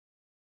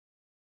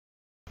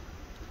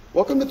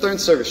Welcome to Thurn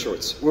Service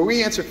Shorts, where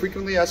we answer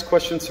frequently asked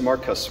questions from our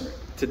customer.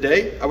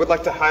 Today, I would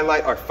like to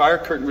highlight our fire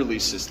curtain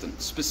release system,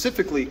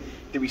 specifically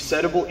the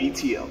resettable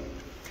ETL.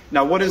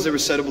 Now, what is a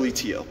resettable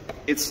ETL?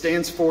 It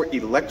stands for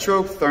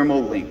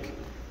electrothermal link,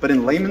 but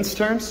in layman's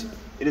terms,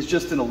 it is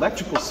just an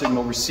electrical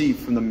signal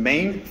received from the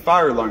main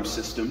fire alarm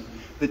system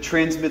that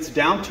transmits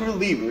down to a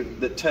lever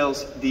that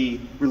tells the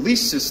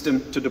release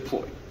system to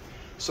deploy.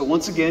 So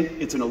once again,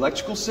 it's an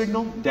electrical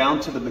signal down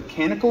to the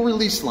mechanical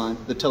release line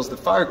that tells the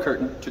fire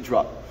curtain to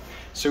drop.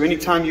 So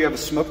anytime you have a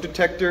smoke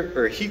detector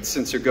or a heat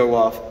sensor go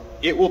off,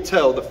 it will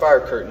tell the fire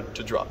curtain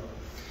to drop.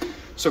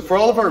 So for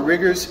all of our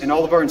riggers and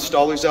all of our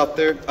installers out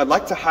there, I'd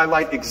like to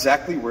highlight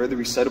exactly where the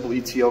resettable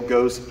ETL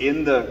goes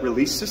in the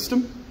release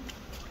system.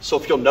 So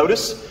if you'll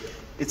notice,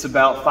 it's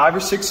about 5 or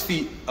 6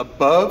 feet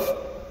above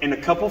and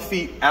a couple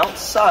feet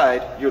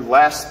outside your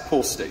last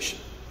pull station.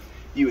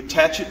 You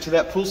attach it to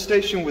that pull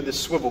station with this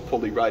swivel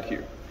pulley right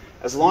here.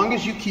 As long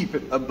as you keep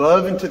it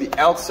above and to the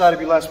outside of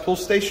your last pull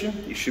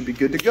station, you should be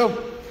good to go.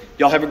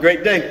 Y'all have a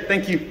great day.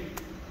 Thank you.